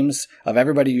names of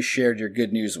everybody you shared your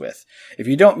good news with. If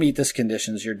you don't meet these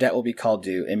conditions, your debt will be called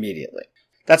due immediately.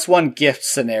 That's one gift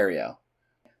scenario.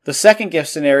 The second gift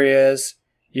scenario is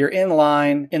you're in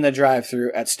line in the drive-thru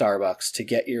at Starbucks to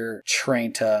get your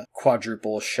Trenta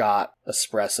quadruple shot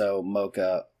espresso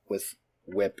mocha with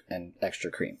whip and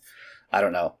extra cream. I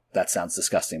don't know. That sounds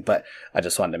disgusting, but I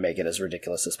just wanted to make it as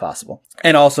ridiculous as possible.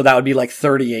 And also that would be like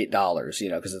 $38, you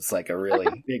know, because it's like a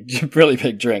really really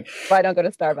big drink. Why don't go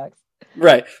to Starbucks?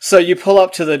 Right. So you pull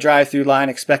up to the drive-thru line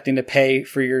expecting to pay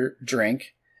for your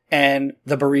drink, and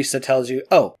the barista tells you,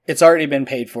 oh, it's already been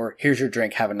paid for. Here's your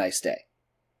drink. Have a nice day.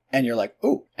 And you're like,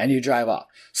 ooh, and you drive off.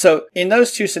 So in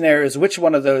those two scenarios, which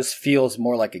one of those feels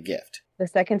more like a gift? The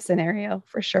second scenario,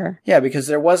 for sure. Yeah, because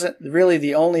there wasn't really,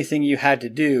 the only thing you had to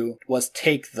do was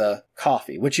take the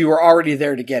coffee, which you were already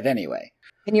there to get anyway.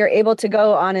 And you're able to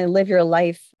go on and live your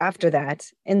life after that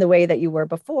in the way that you were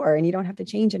before, and you don't have to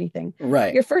change anything.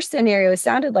 Right. Your first scenario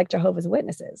sounded like Jehovah's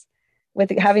Witnesses,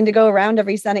 with having to go around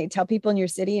every Sunday, tell people in your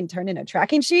city and turn in a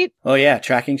tracking sheet. Oh yeah,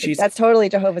 tracking sheets. That's totally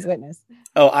Jehovah's Witness.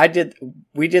 Oh,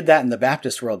 we did that in the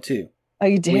Baptist world too. Oh,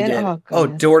 you did? Oh,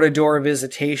 door-to-door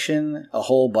visitation, a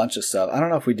whole bunch of stuff. I don't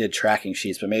know if we did tracking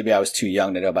sheets, but maybe I was too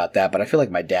young to know about that, but I feel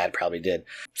like my dad probably did.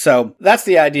 So that's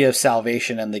the idea of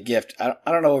salvation and the gift. I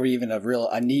don't know even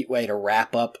a neat way to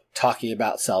wrap up talking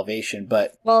about salvation,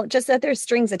 but... Well, just that there's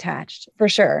strings attached, for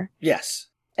sure. Yes.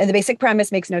 And the basic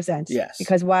premise makes no sense. Yes.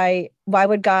 Because why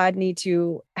would God need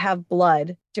to have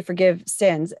blood to forgive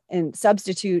sins and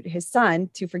substitute his son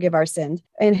to forgive our sins?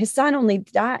 And his son only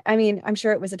died. I mean, I'm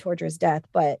sure it was a torturous death,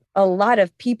 but a lot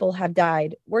of people have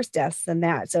died worse deaths than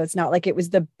that. So it's not like it was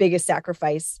the biggest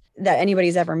sacrifice that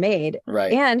anybody's ever made.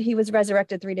 Right. And he was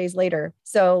resurrected 3 days later.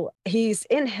 So he's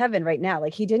in heaven right now.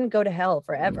 Like, he didn't go to hell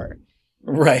forever.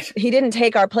 Right. He didn't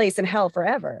take our place in hell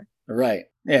forever. Right.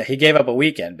 Yeah, he gave up a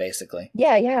weekend, basically.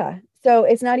 Yeah. So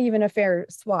it's not even a fair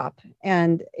swap,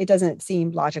 and it doesn't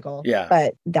seem logical. Yeah.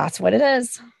 But that's what it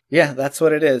is. Yeah, that's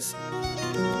what it is.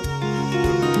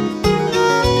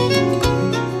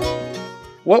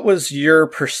 What was your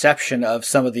perception of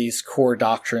some of these core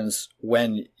doctrines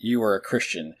when you were a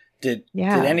Christian? Did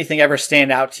anything ever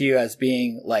stand out to you as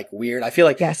being like weird? I feel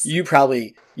like yes. you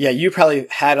probably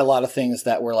had a lot of things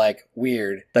that were like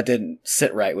weird that didn't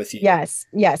sit right with you. Yes.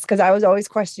 Because I was always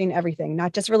questioning everything,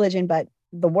 not just religion, but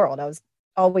the world. I was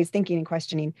always thinking and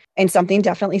questioning, and something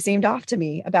definitely seemed off to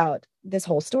me about this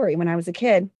whole story when I was a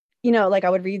kid. You know, like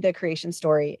I would read the creation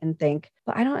story and think,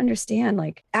 but I don't understand.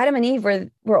 Like, Adam and Eve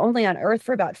were only on earth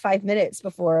for about 5 minutes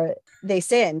before they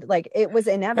sinned. Like, it was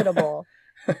inevitable.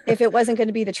 If it wasn't going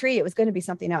to be the tree, it was going to be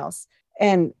something else.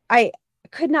 And I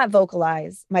could not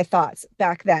vocalize my thoughts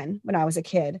back then when I was a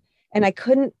kid. And I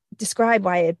couldn't describe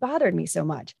why it bothered me so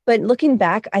much. But looking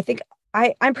back, I think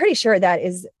I'm pretty sure that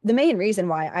is the main reason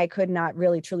why I could not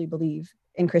really truly believe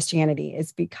in Christianity,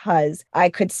 is because I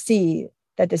could see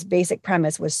that this basic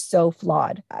premise was so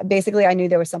flawed. Basically, I knew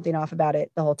there was something off about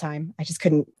it the whole time. I just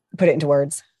couldn't put it into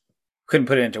words. Couldn't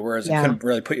put it into words and couldn't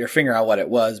really put your finger on what it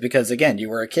was because, again, you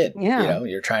were a kid. Yeah. You know,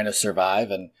 you're trying to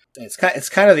survive. And it's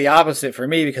kind of the opposite for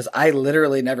me, because I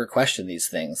literally never questioned these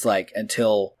things like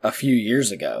until a few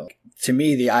years ago. To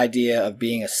me, the idea of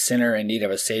being a sinner in need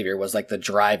of a savior was like the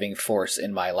driving force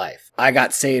in my life. I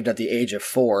got saved at the age of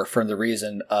 4 from the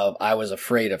reason of I was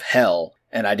afraid of hell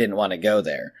and I didn't want to go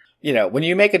there. You know, when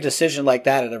you make a decision like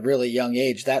that at a really young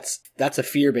age, that's a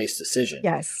fear-based decision.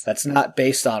 Yes. That's not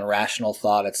based on rational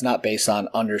thought. It's not based on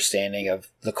understanding of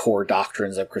the core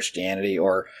doctrines of Christianity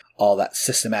or all that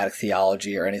systematic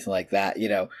theology or anything like that. You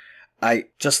know, I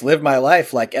just lived my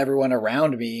life like everyone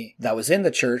around me that was in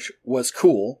the church was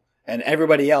cool and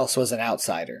everybody else was an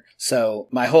outsider. So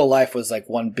my whole life was like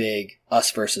one big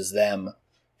us versus them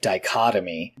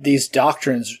dichotomy. These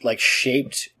doctrines like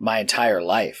shaped my entire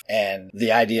life, and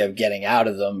the idea of getting out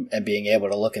of them and being able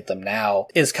to look at them now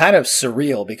is kind of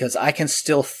surreal, because I can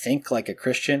still think like a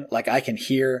Christian. Like, I can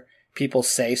hear people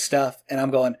say stuff and I'm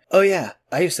going, oh yeah,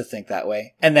 I used to think that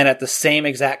way. And then at the same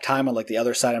exact time on like the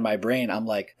other side of my brain, I'm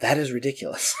like, that is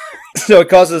ridiculous. So it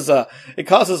causes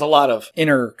a lot of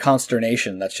inner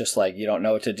consternation. That's just like, you don't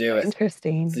know what to do.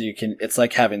 Interesting. It's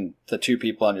like having the two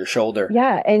people on your shoulder.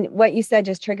 Yeah. And what you said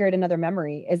just triggered another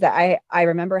memory, is that I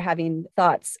remember having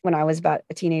thoughts when I was about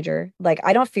a teenager. Like,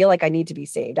 I don't feel like I need to be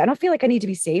saved. I don't feel like I need to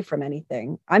be saved from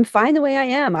anything. I'm fine the way I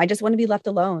am. I just want to be left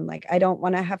alone. Like, I don't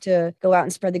want to have to go out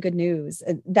and spread the good news.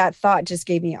 That thought just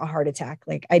gave me a heart attack.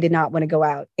 Like, I did not want to go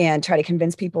out and try to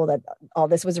convince people that all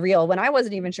this was real when I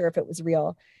wasn't even sure if it was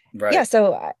real. Right. Yeah.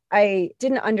 So I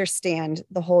didn't understand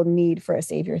the whole need for a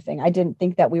savior thing. I didn't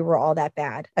think that we were all that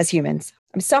bad as humans.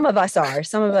 I mean, some of us are.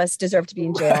 Some of us deserve to be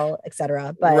in jail,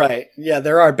 etc. But right. Yeah,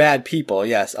 there are bad people.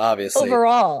 Yes, obviously.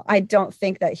 Overall, I don't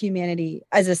think that humanity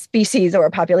as a species or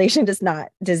a population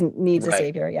doesn't need a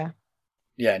savior. Yeah.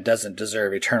 Yeah, it doesn't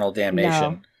deserve eternal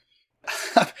damnation.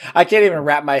 No. I can't even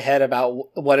wrap my head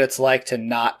about what it's like to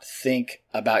not think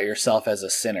about yourself as a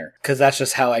sinner, because that's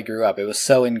just how I grew up. It was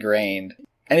so ingrained.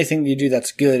 Anything you do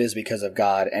that's good is because of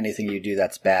God. Anything you do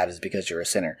that's bad is because you're a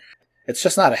sinner. It's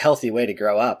just not a healthy way to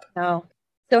grow up. No.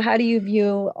 So how do you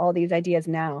view all these ideas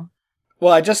now?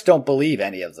 Well, I just don't believe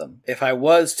any of them. If I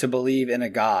was to believe in a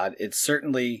God, it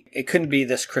couldn't be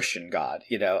this Christian God.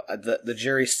 You know, the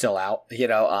jury's still out, you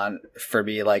know, for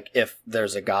me, like if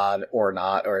there's a God or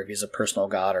not, or if he's a personal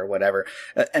God or whatever.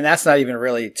 And that's not even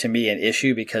really to me an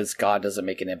issue, because God doesn't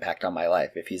make an impact on my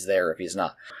life if he's there or if he's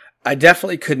not. I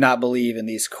definitely could not believe in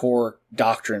these core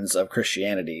doctrines of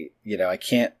Christianity. You know, I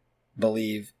can't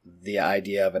believe the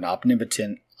idea of an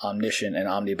omnipotent, omniscient, and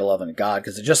omnibenevolent God,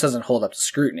 because it just doesn't hold up to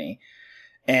scrutiny.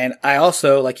 And I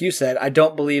also, like you said, I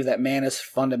don't believe that man is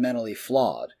fundamentally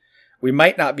flawed. We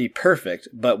might not be perfect,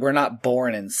 but we're not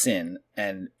born in sin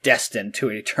and destined to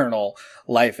eternal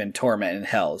life in torment in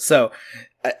hell. So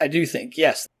I do think,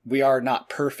 yes, we are not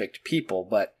perfect people,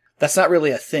 but that's not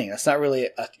really a thing. That's not really,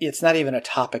 it's not even a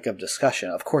topic of discussion.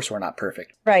 Of course, we're not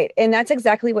perfect. Right. And that's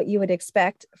exactly what you would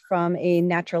expect from a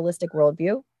naturalistic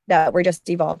worldview, that we're just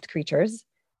evolved creatures.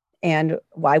 And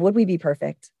why would we be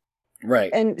perfect?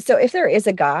 Right. And so if there is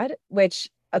a God, which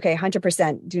okay,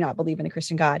 100% do not believe in a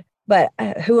Christian God. But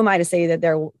who am I to say that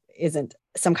there isn't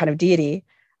some kind of deity?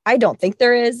 I don't think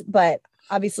there is, but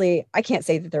obviously I can't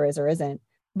say that there is or isn't.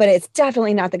 But it's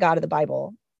definitely not the God of the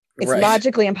Bible. It's Right.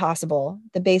 logically impossible.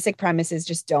 The basic premises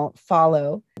just don't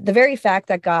follow. The very fact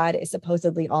that God is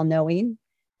supposedly all-knowing,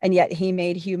 and yet he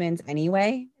made humans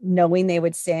anyway, knowing they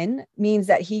would sin, means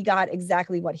that he got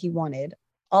exactly what he wanted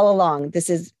all along.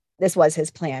 This was his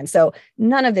plan. So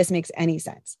none of this makes any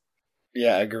sense.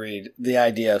 Yeah, agreed. The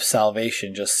idea of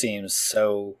salvation just seems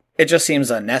it just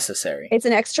seems unnecessary. It's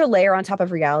an extra layer on top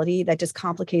of reality that just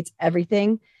complicates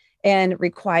everything and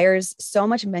requires so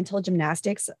much mental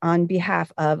gymnastics on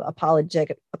behalf of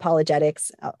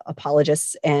apologetics,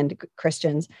 apologists, and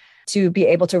Christians to be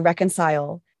able to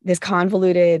reconcile this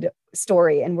convoluted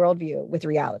story and worldview with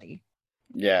reality.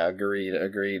 Yeah,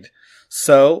 agreed.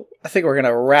 So I think we're going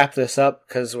to wrap this up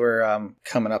because we're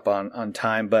coming up on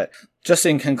time. But just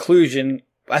in conclusion,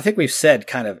 I think we've said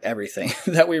kind of everything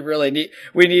that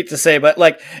we need to say. But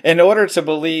like, in order to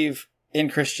believe in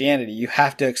Christianity, you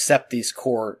have to accept these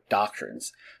core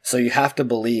doctrines. So you have to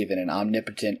believe in an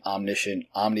omnipotent, omniscient,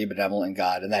 omnibenevolent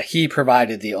God and that he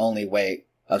provided the only way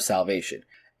of salvation.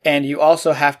 And you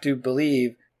also have to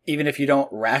believe, even if you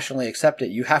don't rationally accept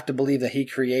it, you have to believe that he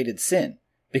created sin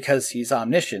because he's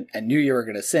omniscient and knew you were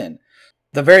going to sin.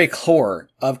 The very core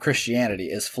of Christianity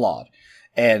is flawed.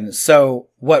 And so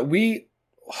what we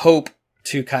hope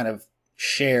to kind of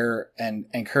share and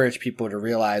encourage people to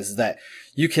realize that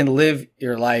you can live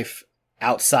your life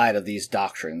outside of these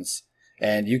doctrines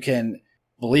and you can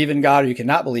believe in God or you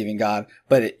cannot believe in God,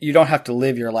 but you don't have to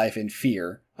live your life in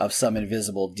fear of some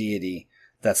invisible deity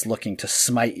that's looking to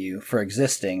smite you for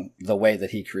existing the way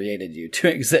that he created you to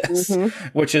exist,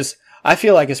 which is, I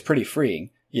feel like, is pretty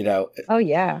freeing, you know. Oh,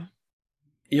 yeah.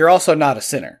 You're also not a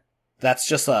sinner. That's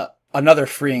just another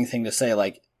freeing thing to say,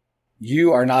 like,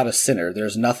 you are not a sinner.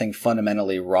 There's nothing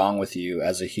fundamentally wrong with you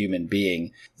as a human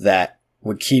being that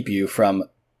would keep you from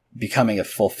living a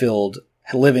fulfilled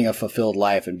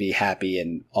life and be happy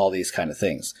and all these kind of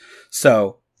things.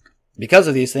 So because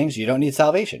of these things, you don't need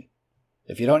salvation.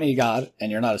 If you don't need God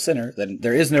and you're not a sinner, then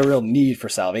there is no real need for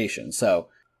salvation. So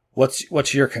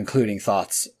what's your concluding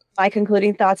thoughts? My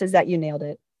concluding thoughts is that you nailed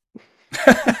it.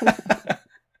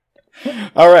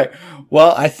 All right.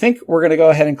 Well, I think we're going to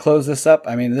go ahead and close this up.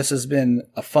 I mean, this has been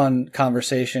a fun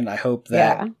conversation. I hope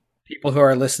that people who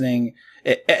are listening,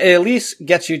 it at least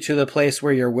gets you to the place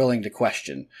where you're willing to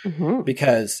question.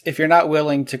 Because if you're not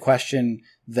willing to question,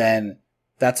 then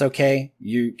that's okay.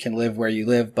 You can live where you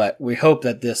live, but we hope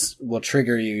that this will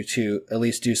trigger you to at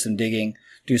least do some digging,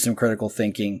 do some critical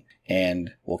thinking,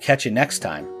 and we'll catch you next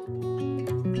time.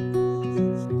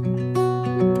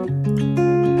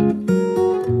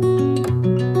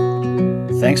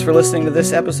 Thanks for listening to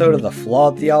this episode of the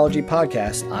Flawed Theology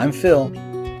Podcast. I'm Phil.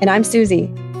 And I'm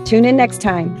Susie. Tune in next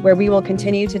time where we will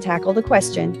continue to tackle the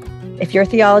question, if your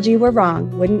theology were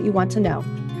wrong, wouldn't you want to know?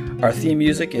 Our theme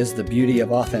music is The Beauty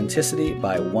of Authenticity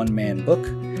by One Man Book.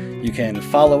 You can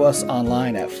follow us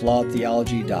online at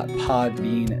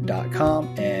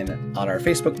flawedtheology.podbean.com and on our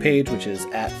Facebook page, which is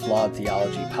at Flawed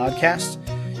Theology Podcast.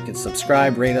 You can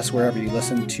subscribe, rate us wherever you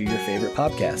listen to your favorite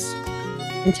podcasts.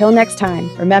 Until next time,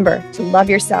 remember to love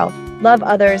yourself, love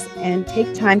others, and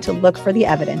take time to look for the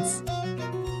evidence.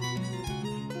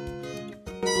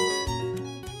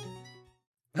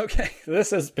 Okay, this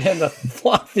has been the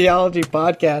Flawed Theology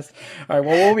Podcast. All right,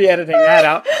 well, we'll be editing that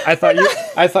out. I thought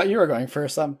you were going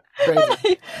first. I'm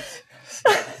crazy.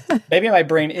 Maybe my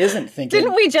brain isn't thinking.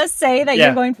 Didn't we just say that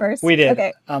you're going first? We did.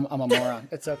 Okay. I'm a moron.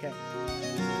 It's okay.